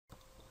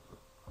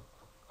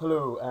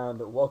Hello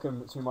and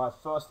welcome to my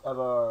first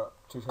ever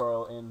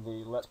tutorial in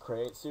the Let's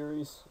Create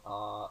series.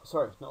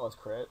 Sorry, not Let's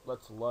Create,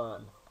 Let's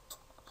Learn.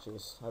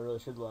 Jeez, I really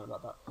should learn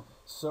about that.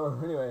 So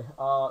anyway,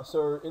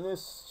 so in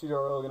this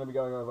tutorial we're going to be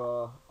going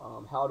over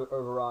how to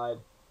override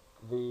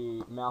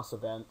the mouse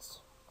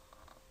events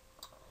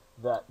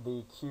that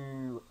the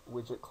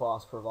QWidget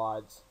class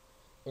provides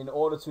in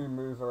order to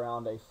move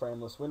around a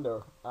frameless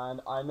window.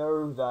 And I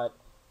know that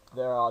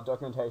there are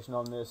documentation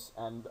on this,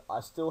 and I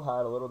still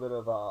had a little bit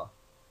of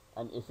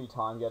an iffy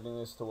time getting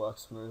this to work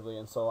smoothly,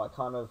 and so I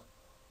kind of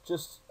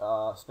just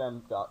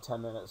spent about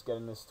 10 minutes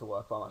getting this to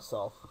work by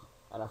myself,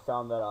 and I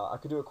found that I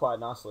could do it quite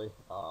nicely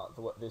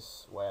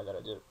this way that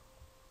I did it,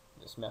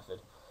 this method.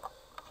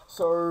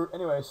 So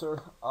anyway, if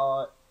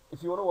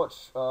you want to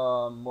watch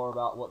more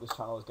about what this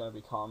channel is going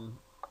to become,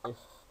 if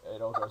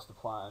it all goes to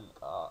plan,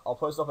 I'll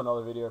post up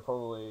another video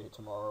probably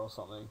tomorrow or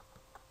something,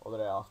 or the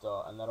day after,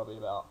 and that'll be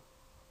about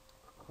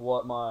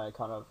what my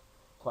kind of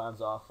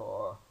plans are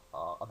for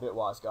a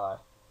Bitwise Guy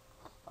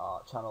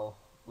channel,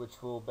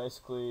 which will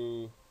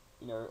basically,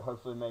 you know,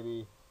 hopefully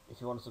maybe if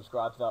you want to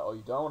subscribe to that or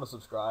you don't want to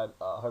subscribe,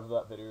 hopefully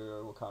that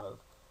video will kind of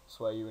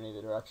sway you in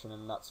either direction,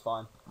 and that's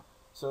fine.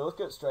 So let's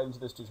get straight into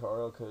this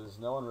tutorial because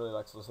no one really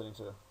likes listening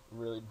to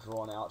really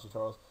drawn out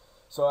tutorials.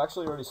 So I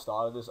actually already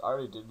started this. I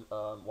already did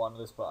one of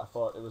this, but I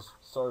thought it was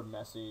so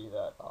messy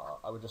that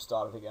I would just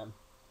start it again.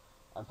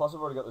 And plus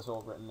I've already got this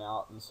all written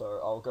out, and so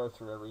I'll go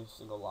through every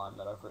single line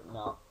that I've written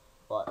out.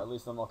 But at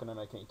least I'm not going to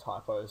make any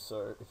typos,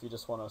 so if you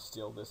just want to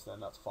steal this, then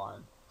that's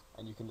fine,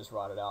 and you can just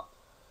write it out.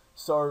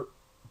 So,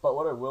 but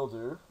what I will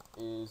do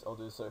is, I'm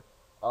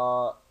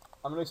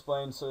going to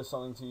explain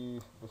something to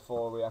you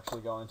before we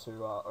actually go into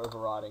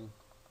overriding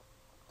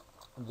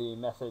the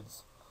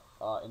methods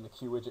in the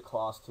QWidget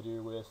class to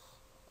do with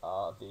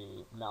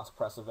the mouse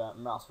press event,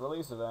 mouse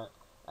release event,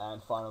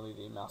 and finally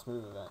the mouse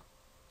move event.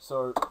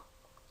 So,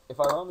 if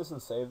I run this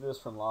and save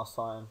this from last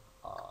time,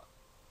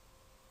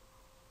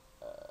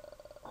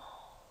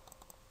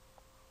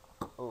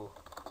 oh,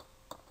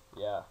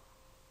 yeah,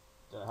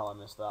 don't know how I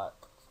missed that.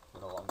 It's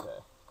been a long day.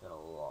 It's been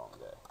a long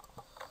day.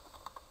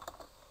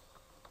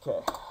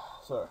 Okay,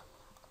 so,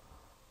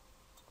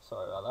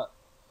 sorry about that.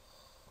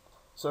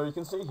 So you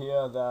can see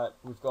here that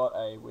we've got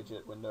a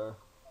widget window,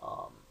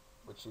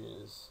 which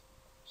is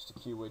just a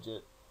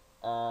QWidget,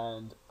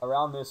 and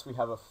around this we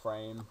have a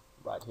frame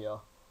right here,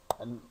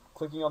 and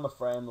clicking on the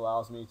frame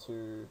allows me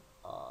to,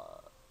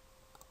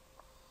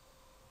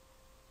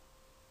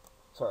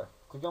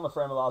 clicking on the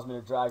frame allows me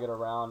to drag it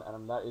around,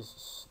 and that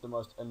is the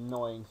most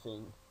annoying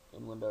thing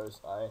in Windows.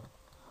 I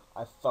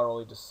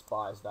thoroughly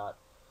despise that.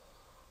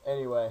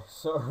 Anyway,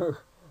 so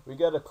we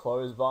get a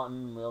close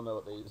button. We all know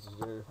what these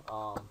do.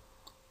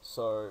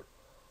 So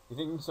you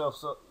think yourself,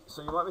 so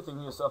you might be thinking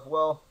to yourself,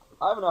 well,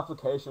 I have an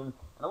application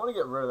and I want to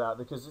get rid of that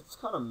because it's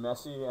kind of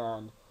messy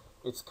and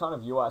it's kind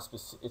of UI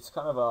specific. It's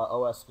kind of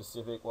OS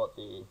specific what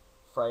the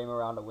frame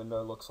around a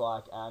window looks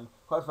like, and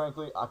quite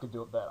frankly, I could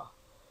do it better.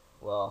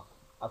 Well,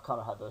 I've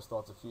kind of had those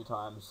thoughts a few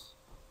times.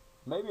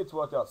 Maybe it's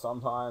worked out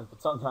sometimes,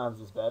 but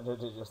sometimes it's better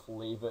to just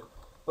leave it.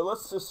 But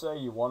let's just say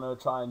you want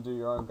to try and do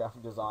your own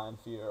graphic design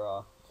for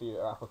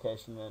your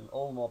application, and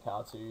all the more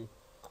power to you.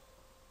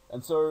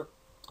 And so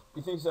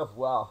you think to yourself,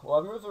 wow, well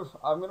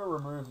I'm going to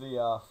remove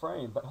the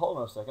frame, but hold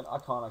on a second, I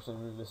can't actually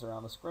move this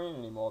around the screen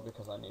anymore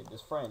because I need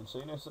this frame.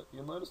 So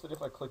you'll notice that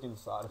if I click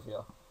inside of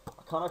here,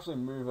 I can't actually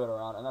move it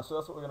around, and that's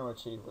what we're going to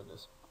achieve with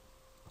this,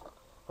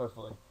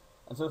 hopefully.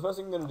 And so the first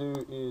thing I'm going to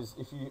do is,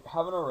 if you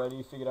haven't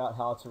already figured out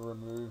how to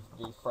remove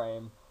the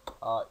frame,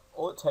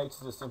 all it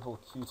takes is a simple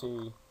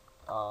Qt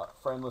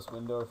frameless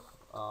window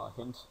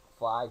hint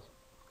flag,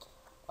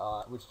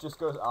 which just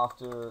goes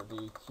after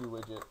the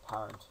QWidget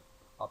parent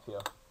up here.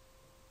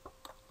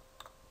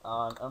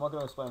 I'm not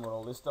going to explain what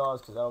all this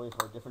does because that'll be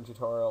for a different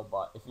tutorial,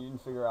 but if you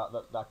didn't figure out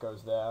that that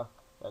goes there,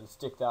 then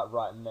stick that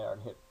right in there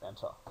and hit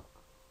enter,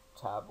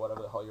 tab,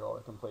 whatever the hell your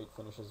autocomplete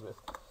finishes with.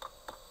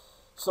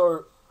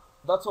 So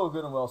that's all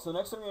good and well. So the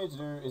next thing we need to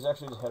do is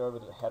actually just head over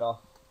to the header,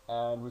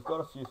 and we've got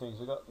a few things.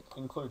 We've got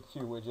include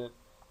QWidget,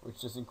 which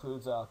just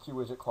includes our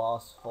QWidget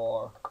class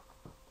for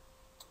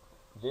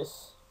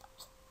this,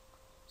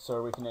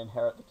 so we can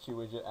inherit the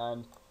QWidget.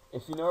 And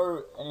if you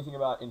know anything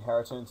about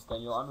inheritance,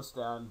 then you'll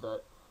understand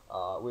that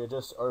we're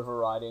just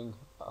overriding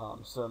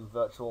some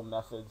virtual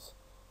methods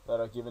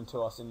that are given to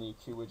us in the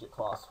QWidget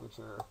class, which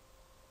are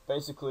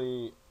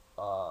basically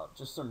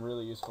just some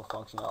really useful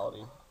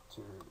functionality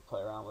to play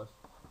around with.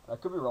 I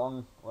could be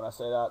wrong when I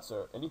say that,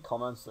 so any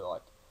comments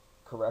that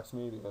correct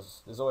me,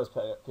 because there's always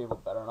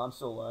people better and I'm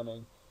still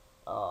learning.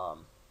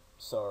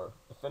 So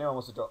if anyone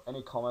wants to drop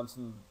any comments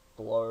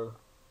below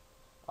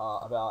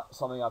about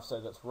something I've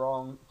said that's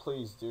wrong,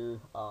 please do,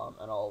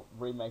 and I'll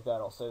remake that.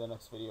 I'll say in the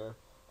next video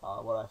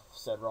what I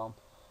said wrong.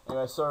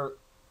 Anyway, so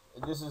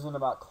this isn't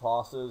about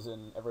classes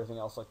and everything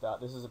else like that.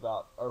 This is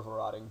about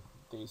overriding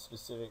the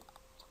specific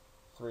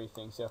three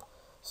things here.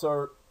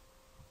 So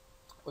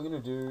what we're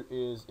going to do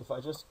is, if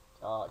I just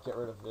get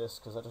rid of this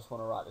because I just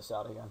want to write this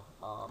out again.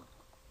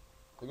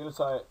 We're going to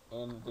type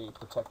in the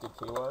protected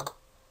keyword,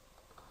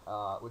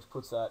 which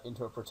puts that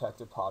into a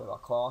protected part of our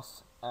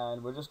class.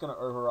 And we're just going to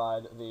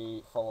override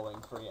the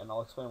following three, and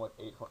I'll explain what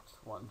each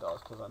one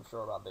does, because I'm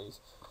sure about these.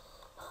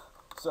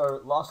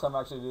 So last time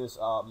I actually did this,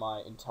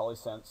 my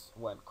IntelliSense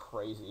went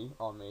crazy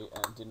on me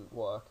and didn't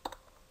work,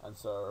 and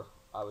so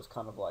I was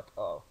kind of like,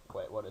 oh,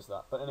 wait, what is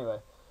that? But anyway,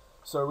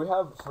 so we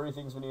have three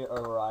things we need to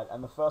override,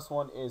 and the first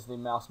one is the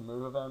mouse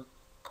move event.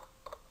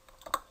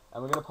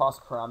 And we're going to pass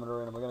a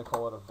parameter in, and we're going to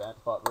call it event,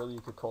 but really you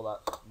could call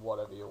that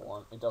whatever you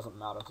want. It doesn't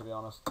matter, to be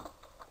honest.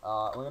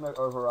 We're going to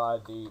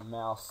override the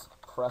mouse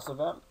press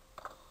event,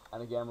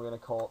 and again we're going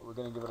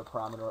to give it a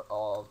parameter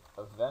of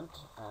event,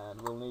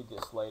 and we'll need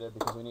this later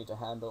because we need to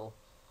handle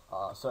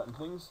certain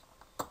things.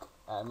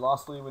 And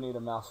lastly, we need a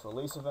mouse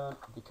release event,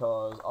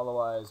 because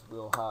otherwise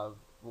we'll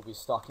be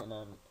stuck in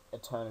an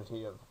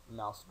eternity of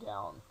mouse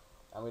down,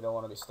 and we don't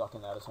want to be stuck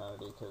in that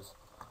eternity, because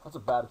that's a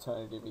bad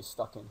eternity to be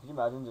stuck in. Can you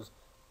imagine just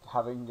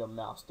having your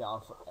mouse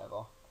down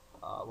forever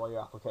while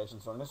your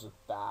application's running? This is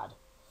bad.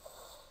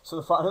 So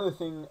the final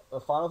thing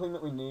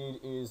that we need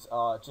is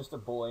just a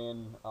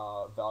boolean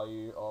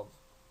value of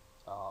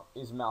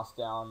is mouse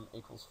down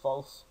equals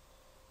false.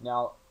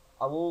 Now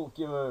I will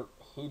give a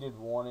heated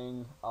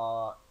warning.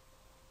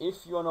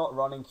 If you're not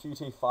running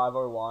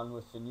Qt501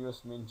 with the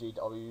newest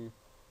MinGW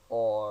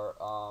or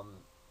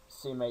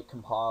CMake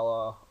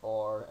compiler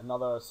or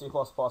another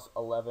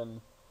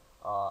C++11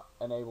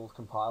 enabled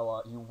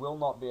compiler, you will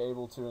not be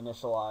able to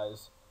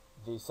initialize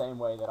the same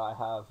way that I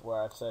have,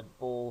 where I've said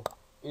bool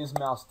is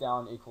mouse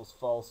down equals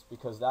false,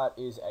 because that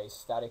is a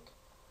static,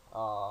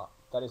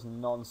 that is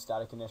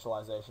non-static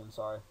initialization,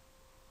 sorry.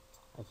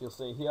 If you'll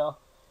see here,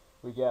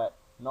 we get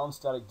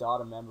non-static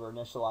data member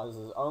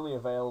initializers is only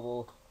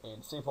available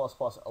in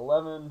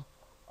C++11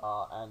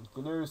 and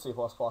GNU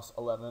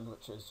C++11,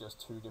 which is just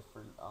two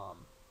different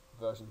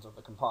versions of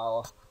the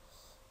compiler.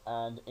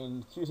 And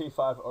in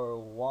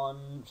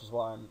Qt501, which is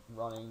what I'm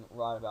running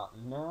right about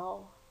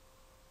now,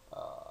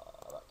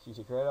 about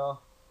Qt Creator,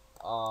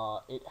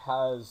 it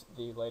has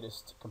the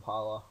latest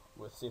compiler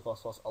with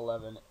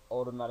C++11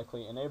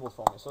 automatically enabled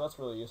for me, so that's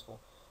really useful.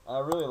 And I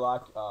really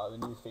like the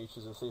new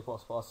features of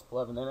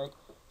C++11. They make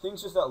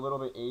things just that little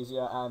bit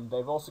easier, and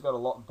they've also got a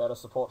lot better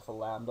support for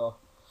Lambda,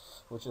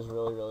 which is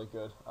really, really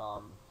good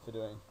for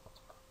doing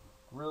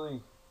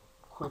really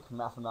quick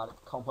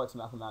complex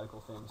mathematical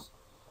things,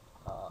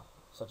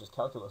 such as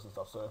calculus and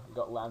stuff. So you've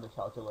got Lambda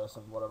calculus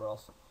and whatever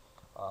else,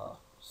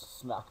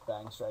 smack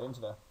bang straight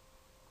into there.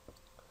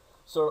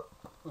 So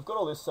we've got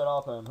all this set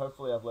up, and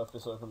hopefully I've left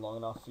this open long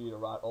enough for you to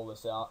write all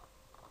this out.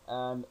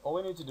 And all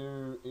we need to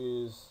do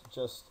is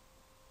just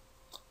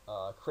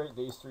create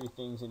these three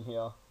things in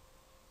here,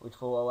 which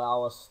will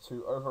allow us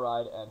to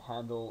override and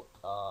handle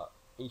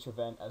each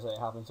event as they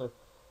happen. So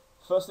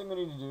first thing we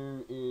need to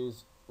do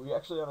is we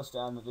actually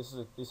understand that this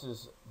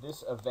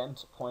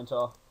event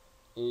pointer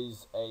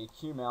is a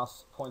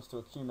QMouse, points to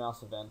a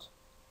QMouse event,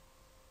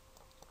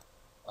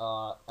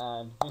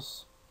 and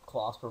this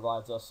class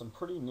provides us some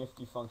pretty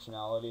nifty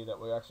functionality that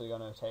we're actually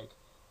going to take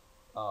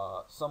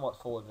somewhat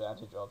full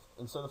advantage of.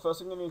 And so the first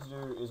thing we need to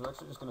do is we're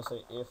actually just going to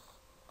say if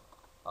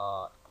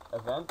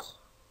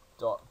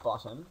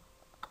event.button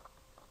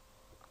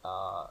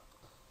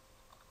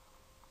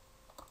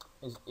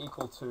is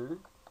equal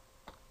to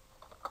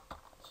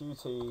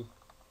Qt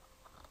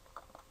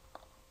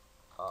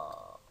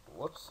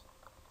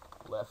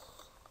left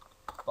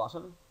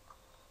button.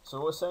 So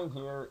what we're saying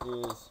here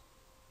is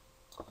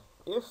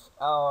if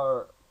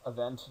our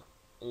event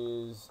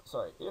is,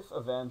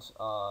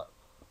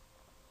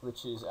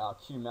 which is our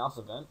QMouse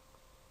event,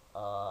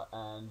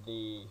 and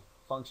the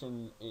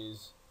function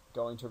is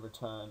going to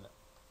return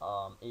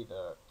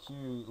either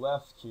Q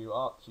left, Q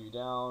up, Q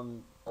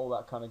down, all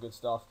that kind of good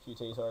stuff,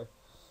 Qt, sorry.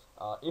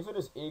 If it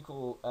is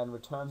equal and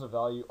returns a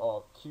value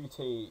of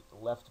Qt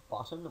left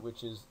button,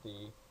 which is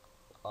the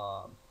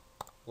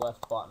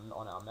left button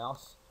on our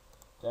mouse,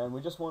 then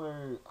we just want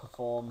to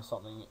perform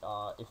something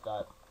if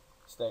that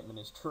statement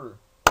is true.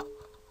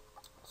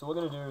 So what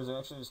we're going to do is I'm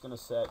actually just going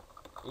to set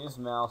is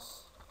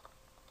mouse,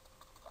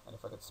 and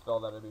if I could spell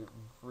that it'd be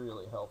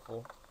really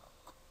helpful,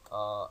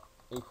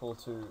 equal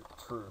to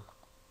true.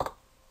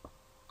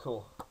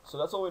 Cool. So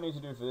that's all we need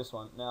to do for this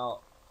one.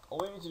 Now, all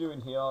we need to do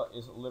in here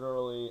is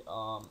literally,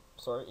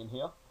 in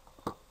here,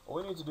 all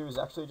we need to do is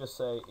actually just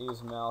say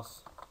is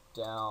mouse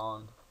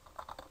down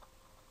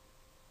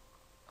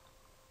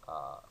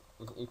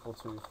is equal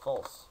to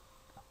false.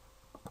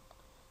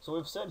 So what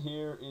we've said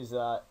here is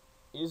that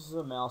is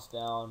the mouse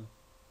down,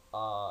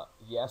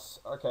 yes,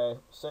 okay,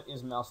 set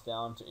is mouse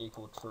down to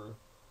equal true.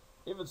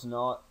 If it's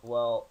not,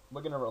 well,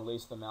 we're going to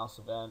release the mouse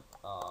event,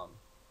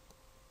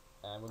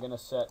 and we're going to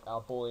set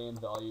our boolean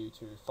value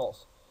to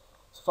false.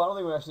 So final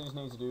thing we actually just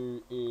need to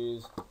do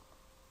is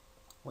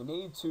we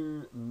need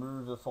to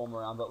move the form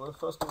around, but we're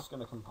first just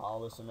going to compile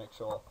this and make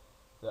sure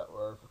that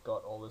we've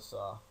got all this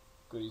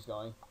goodies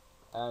going.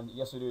 And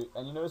yes, we do.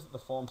 And you notice that the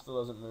form still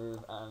doesn't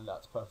move, and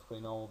that's perfectly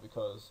normal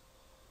because,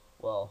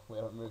 well, we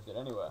haven't moved it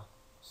anywhere.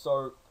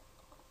 So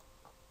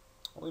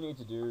what we need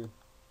to do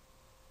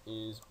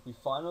is we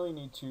finally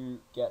need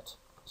to get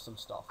some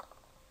stuff.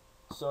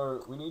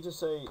 So we need to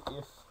say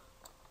if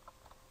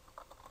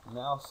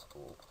mouse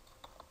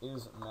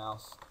is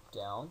mouse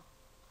down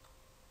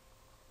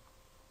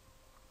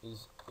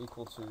is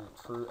equal to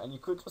true, and you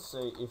could just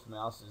say if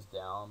mouse is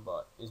down,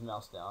 but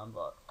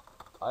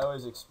I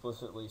always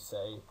explicitly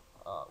say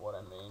what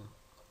I mean.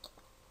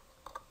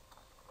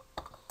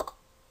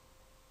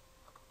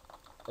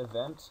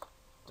 Event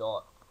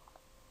dot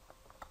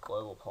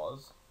global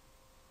pos,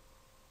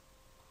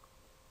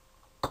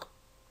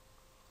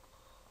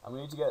 and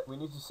we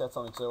need to set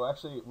something. So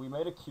actually we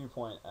made a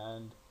QPoint,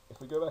 and if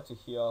we go back to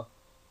here,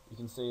 you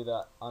can see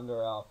that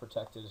under our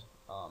protected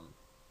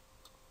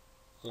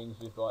things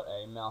we've got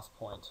a mouse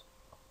point.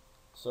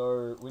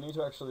 So we need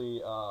to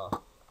actually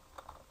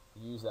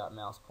use that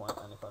mouse point,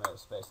 and if I made a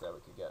space there we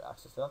could get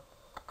access to that.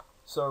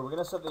 So we're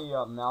going to set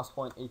the mouse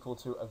point equal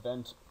to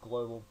event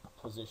global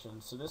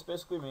position. So this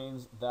basically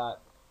means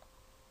that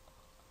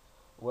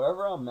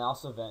wherever our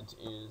mouse event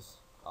is,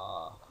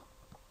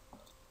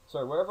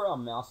 wherever our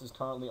mouse is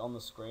currently on the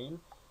screen,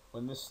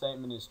 when this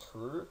statement is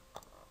true,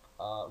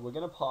 we're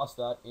going to pass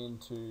that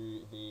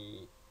into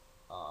the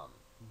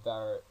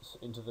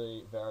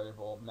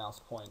variable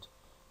mouse point,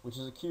 which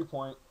is a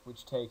QPoint,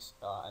 which takes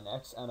an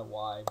X and a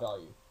Y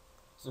value.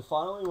 So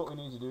finally what we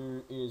need to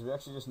do is we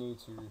actually just need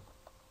to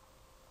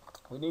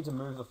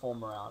move the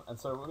form around, and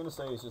so what we're going to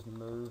say is just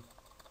move,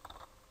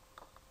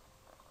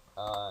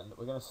 and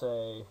we're going to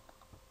say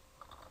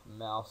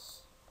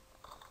mouse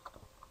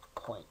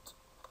point.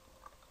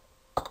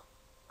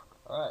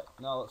 Alright,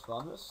 now let's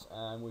run this,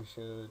 and we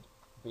should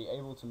be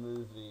able to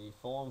move the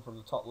form from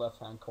the top left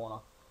hand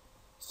corner.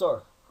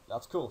 So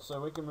that's cool. So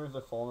we can move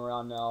the form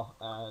around now,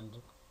 and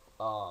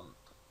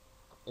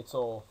it's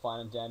all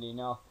fine and dandy.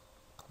 Now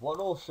what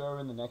I'll show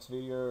in the next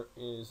video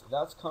is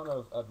that's kind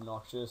of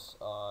obnoxious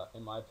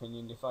in my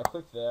opinion. If I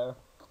click there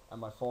and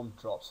my form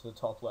drops to the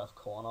top left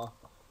corner,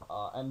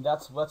 and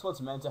that's what's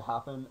meant to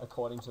happen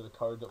according to the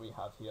code that we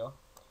have here.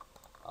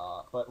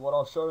 But what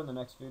I'll show in the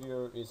next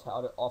video is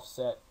how to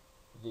offset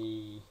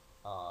the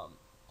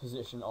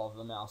position of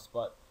the mouse.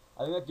 But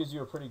I think that gives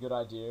you a pretty good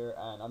idea,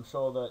 and I'm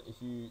sure that if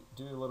you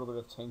do a little bit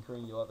of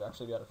tinkering, you'll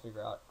actually be able to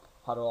figure out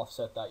how to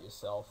offset that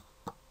yourself.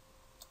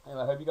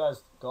 Anyway, I hope you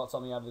guys got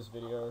something out of this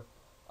video.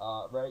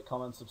 Rate,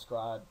 comment,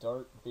 subscribe.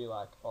 Don't be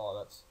like, oh,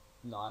 that's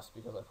nice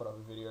because I put up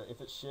a video.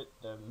 If it's shit,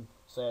 then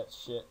say it's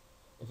shit.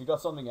 If you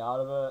got something out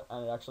of it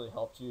and it actually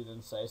helped you,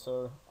 then say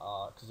so,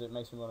 because it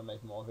makes me want to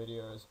make more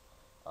videos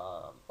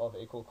of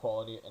equal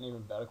quality and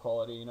even better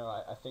quality. You know,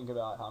 I think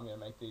about how I'm going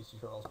to make these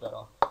tutorials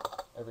better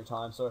every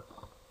time. So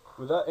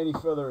without any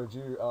further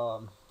ado,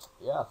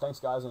 yeah, thanks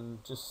guys,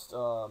 and just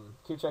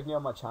keep checking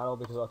out my channel,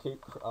 because I'll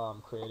keep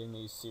creating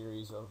these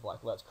series of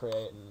like Let's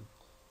Create and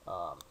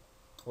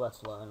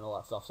Let's Learn and all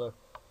that stuff. So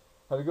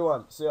have a good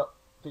one. See ya.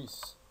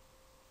 Peace.